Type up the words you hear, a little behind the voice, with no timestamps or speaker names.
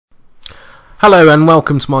Hello and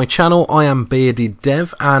welcome to my channel. I am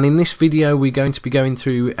BeardedDev, and in this video we're going to be going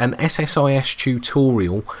through an SSIS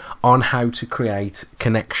tutorial on how to create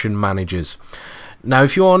connection managers. Now,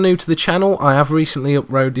 if you are new to the channel, I have recently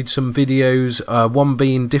uploaded some videos, one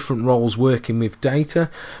being different roles working with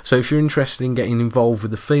data. So if you're interested in getting involved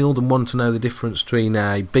with the field and want to know the difference between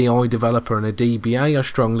a BI developer and a DBA, I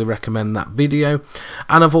strongly recommend that video.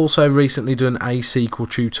 And I've also recently done a SQL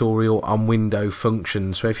tutorial on window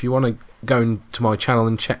functions. So if you want to go into my channel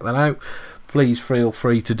and check that out, please feel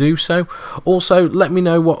free to do so. Also, let me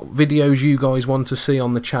know what videos you guys want to see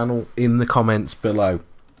on the channel in the comments below.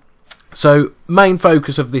 So, main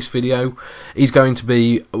focus of this video is going to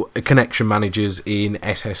be connection managers in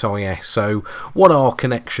SSIS. So, what are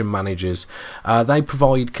connection managers? They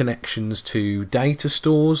provide connections to data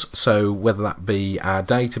stores, so whether that be our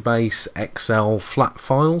database, Excel, flat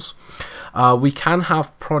files. We can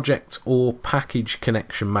have project or package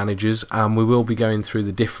connection managers, and we will be going through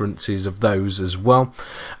the differences of those as well,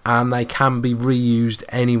 and they can be reused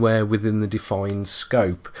anywhere within the defined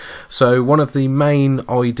scope. So one of the main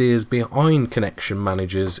ideas behind connection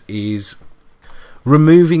managers is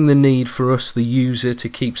removing the need for us, the user, to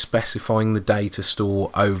keep specifying the data store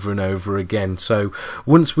over and over again. So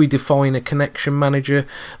once we define a connection manager,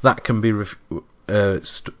 that can be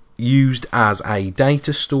used as a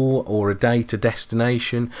data store or a data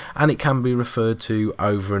destination, and it can be referred to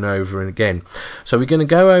over and over again. So we're going to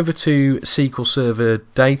go over to SQL Server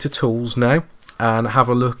Data Tools now and have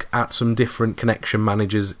a look at some different connection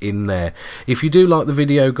managers in there. If you do like the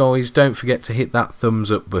video, guys, don't forget to hit that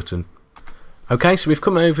thumbs up button. Okay, so we've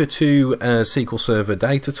come over to SQL Server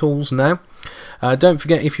Data Tools now. Don't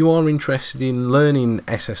forget, if you are interested in learning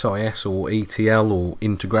SSIS or ETL or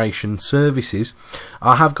integration services,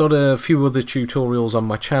 I have got a few other tutorials on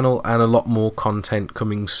my channel and a lot more content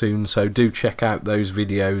coming soon, so do check out those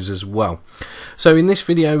videos as well. So in this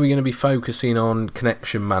video we're going to be focusing on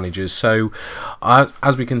connection managers. So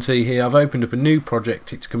as we can see here, I've opened up a new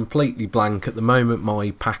project. It's completely blank at the moment.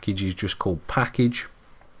 My package is just called package.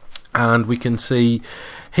 And we can see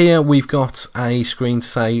here we've got a screen to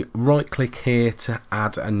say right click here to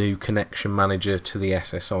add a new connection manager to the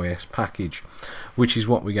SSIS package, which is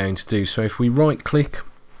what we're going to do. So if we right click,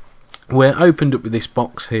 we're opened up with this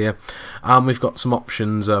box here, and we've got some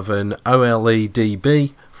options of an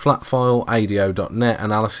OLEDB, flat file, ADO.NET,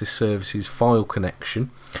 analysis services, file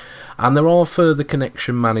connection, and there are further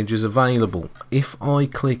connection managers available. If I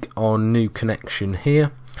click on new connection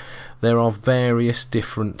here, there are various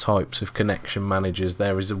different types of connection managers.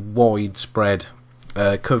 There is a widespread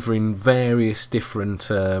covering various different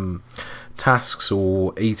tasks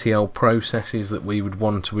or ETL processes that we would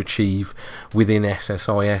want to achieve within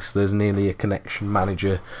SSIS. There's nearly a connection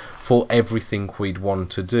manager for everything we'd want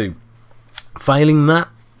to do. Failing that,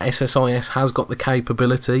 SSIS has got the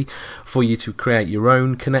capability for you to create your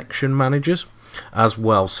own connection managers as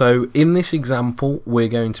well. So in this example we're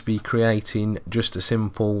going to be creating just a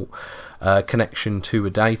simple connection to a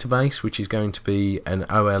database, which is going to be an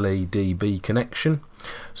OLEDB connection.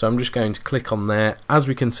 So I'm just going to click on there. As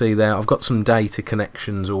we can see there, I've got some data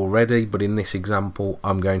connections already, but in this example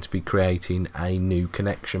I'm going to be creating a new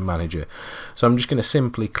connection manager. So I'm just going to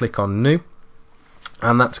simply click on new,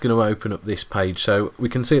 and that's going to open up this page. So we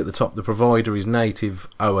can see at the top the provider is native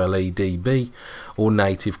OLEDB or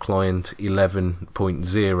native client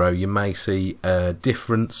 11.0. You may see a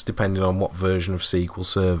difference depending on what version of SQL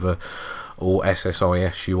Server or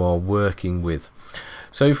SSIS you are working with.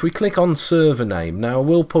 So if we click on server name, now I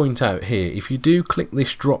will point out here, if you do click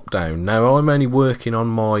this drop down, now I'm only working on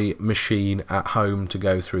my machine at home to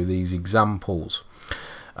go through these examples.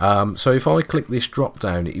 So if I click this drop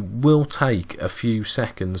down, it will take a few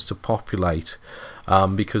seconds to populate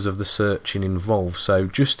because of the searching involved. So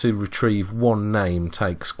just to retrieve one name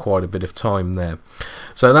takes quite a bit of time there.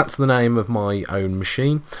 So that's the name of my own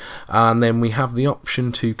machine, and then we have the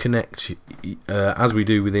option to connect as we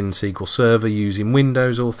do within SQL Server using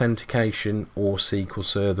Windows authentication or SQL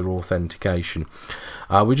Server authentication.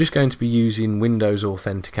 We're just going to be using Windows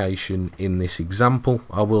authentication in this example.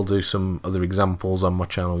 I will do some other examples on my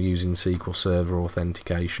channel using SQL Server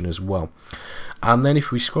authentication as well. And then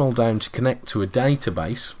if we scroll down to connect to a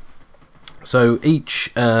database, so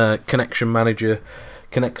each connection manager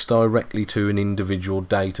connects directly to an individual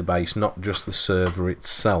database, not just the server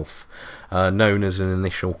itself, known as an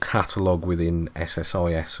initial catalog within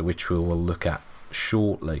SSIS, which we will look at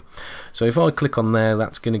shortly. So if I click on there,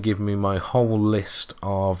 that's going to give me my whole list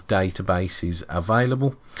of databases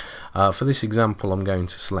available. For this example I'm going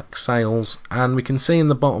to select sales, and we can see in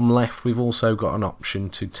the bottom left we've also got an option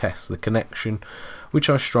to test the connection which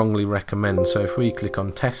I strongly recommend. So if we click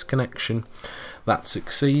on test connection, that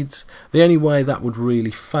succeeds. The only way that would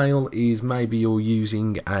really fail is maybe you're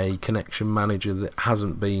using a connection manager that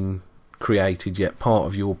hasn't been created yet. Part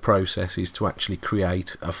of your process is to actually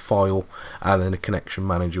create a file, and then a connection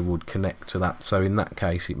manager would connect to that, so in that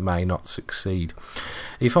case it may not succeed.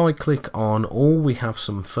 If I click on all, we have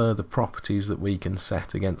some further properties that we can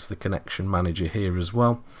set against the connection manager here as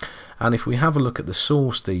well, and if we have a look at the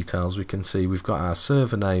source details, we can see we've got our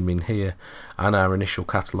server name in here and our initial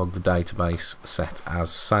catalog, the database, set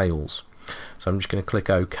as sales. So I'm just going to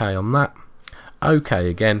click OK on that, OK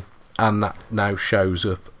again, and that now shows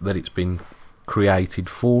up that it's been created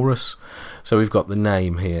for us. So we've got the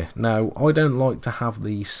name here. Now I don't like to have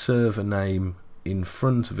the server name in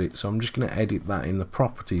front of it, so I'm just going to edit that in the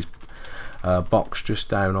properties box just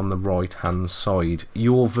down on the right hand side.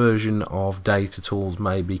 Your version of Data Tools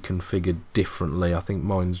may be configured differently. I think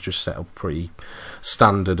mine's just set up pretty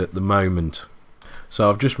standard at the moment. So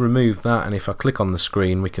I've just removed that, and if I click on the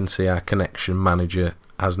screen, we can see our connection manager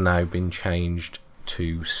has now been changed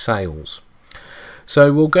to sales.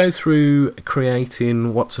 So we'll go through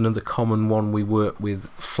creating what's another common one. We work with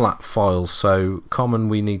flat files. So common,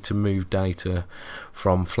 we need to move data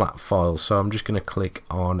from flat files. So I'm just going to click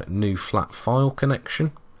on new flat file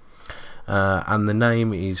connection, and the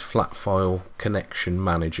name is flat file connection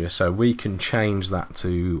manager. So we can change that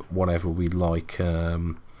to whatever we like.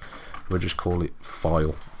 We'll just call it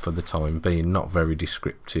file for the time being, not very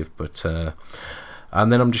descriptive, but and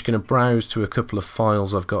then I'm just going to browse to a couple of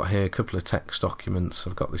files I've got here, a couple of text documents.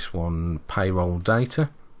 I've got this one, payroll data.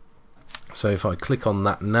 So if I click on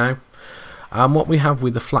that now, what we have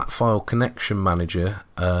with the flat file connection manager,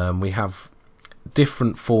 we have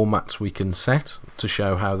different formats we can set to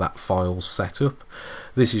show how that file's set up.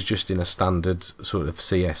 This is just in a standard sort of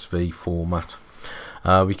CSV format.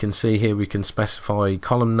 We can see here we can specify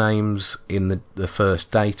column names in the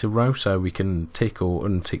first data row, so we can tick or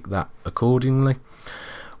untick that accordingly.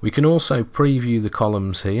 We can also preview the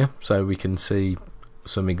columns here, so we can see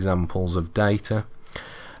some examples of data.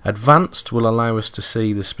 Advanced will allow us to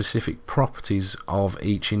see the specific properties of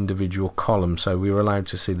each individual column, so we're allowed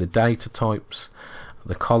to see the data types,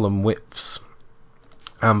 the column widths,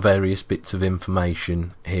 and various bits of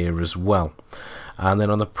information here as well. And then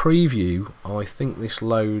on the preview, I think this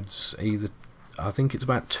loads I think it's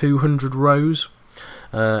about 200 rows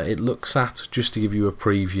it looks at, just to give you a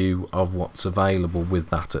preview of what's available with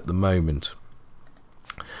that at the moment.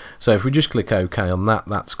 So if we just click OK on that,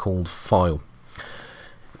 that's called file.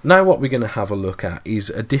 Now what we're going to have a look at is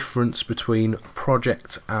a difference between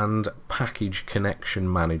project and package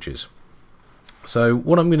connection managers. So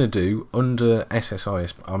what I'm going to do under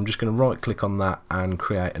SSIS, I'm just going to right click on that and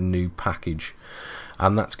create a new package,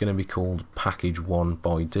 and that's going to be called package 1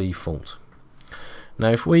 by default. Now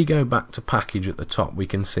if we go back to package at the top, we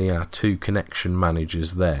can see our two connection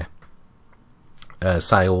managers there,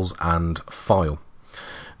 sales and file.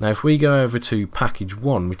 Now if we go over to package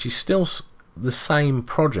 1, which is still the same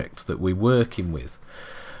project that we're working with,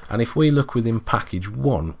 and if we look within package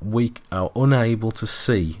 1, we are unable to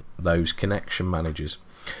see those connection managers.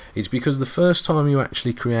 It's because the first time you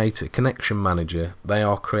actually create a connection manager, they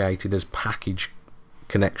are created as package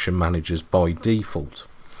connection managers by default.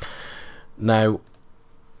 Now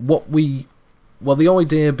the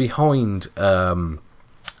idea behind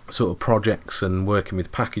sort of projects and working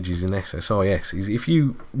with packages in SSIS is, if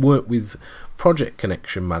you work with project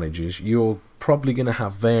connection managers, you're probably going to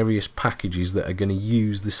have various packages that are going to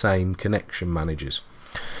use the same connection managers.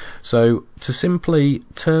 So to simply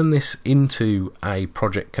turn this into a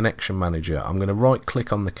project connection manager, I'm going to right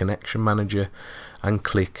click on the connection manager and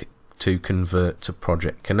click to convert to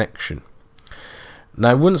project connection.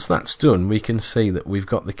 Now once that's done, we can see that we've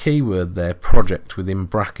got the keyword there, project, within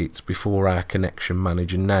brackets before our connection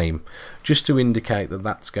manager name, just to indicate that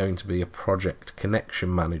that's going to be a project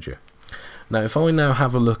connection manager. Now if I now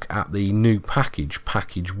have a look at the new package,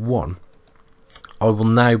 package 1, I will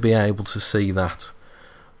now be able to see that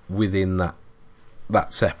within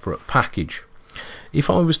that separate package. If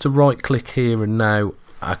I was to right click here, and now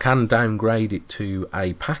I can downgrade it to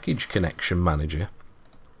a package connection manager,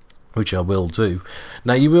 which I will do.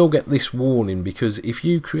 Now you will get this warning, because if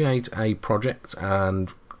you create a project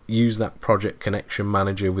and use that project connection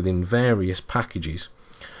manager within various packages,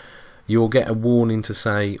 you'll get a warning to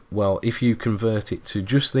say, well, if you convert it to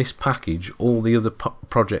just this package, all the other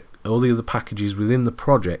packages within the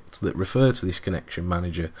project that refer to this connection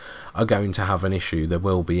manager are going to have an issue. There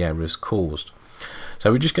will be errors caused.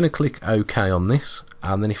 So we're just going to click OK on this,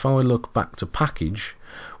 and then if I look back to package,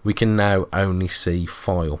 we can now only see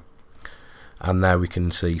file. and now we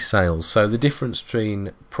can see sales. So the difference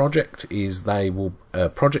between project is they will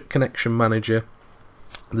project connection manager,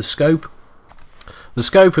 the scope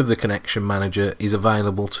of the connection manager is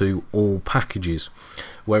available to all packages,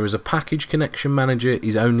 whereas a package connection manager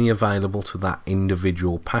is only available to that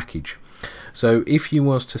individual package. So if you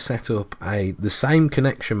was to set up the same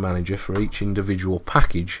connection manager for each individual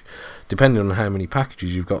package, depending on how many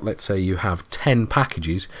packages you've got, let's say you have 10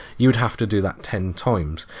 packages, you would have to do that 10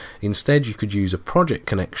 times. Instead, you could use a project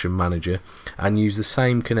connection manager and use the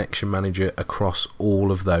same connection manager across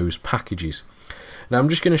all of those packages. Now I'm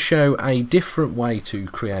just going to show a different way to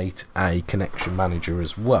create a connection manager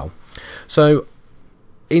as well. So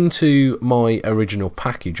into my original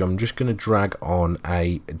package, I'm just going to drag on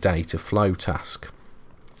a data flow task,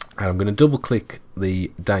 and I'm going to double click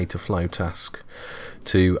the data flow task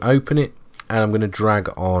to open it, and I'm going to drag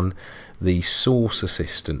on the source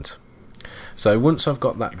assistant. So once I've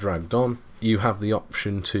got that dragged on, you have the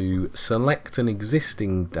option to select an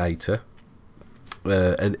existing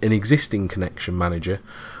an existing connection manager,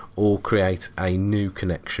 or create a new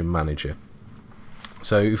connection manager.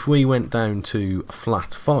 So if we went down to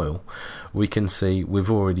flat file, we can see we've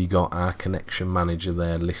already got our connection manager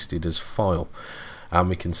there listed as file, and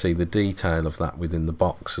we can see the detail of that within the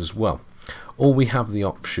box as well. Or we have the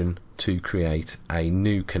option to create a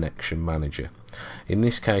new connection manager. In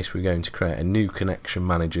this case, we're going to create a new connection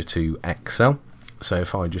manager to Excel. So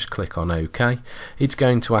if I just click on OK, it's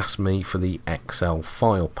going to ask me for the Excel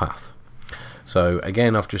file path. So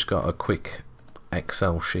again, I've just got a quick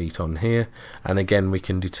Excel sheet on here, and again we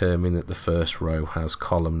can determine that the first row has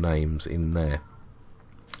column names in there.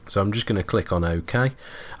 So I'm just going to click on OK,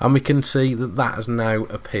 and we can see that that has now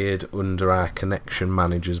appeared under our connection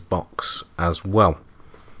managers box as well.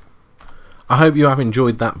 I hope you have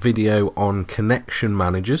enjoyed that video on connection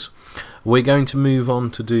managers. We're going to move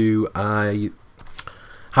on to do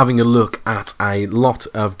having a look at a lot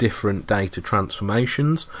of different data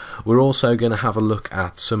transformations. We're also going to have a look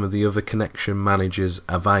at some of the other connection managers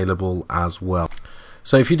available as well.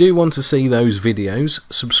 So if you do want to see those videos,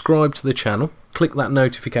 subscribe to the channel, click that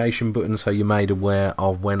notification button so you're made aware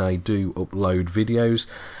of when I do upload videos,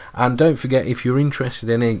 and don't forget, if you're interested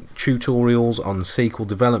in any tutorials on SQL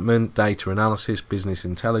development, data analysis, business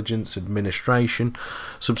intelligence, administration,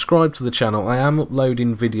 subscribe to the channel. I am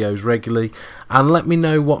uploading videos regularly, and let me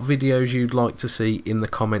know what videos you'd like to see in the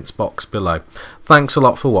comments box below. Thanks a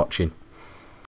lot for watching.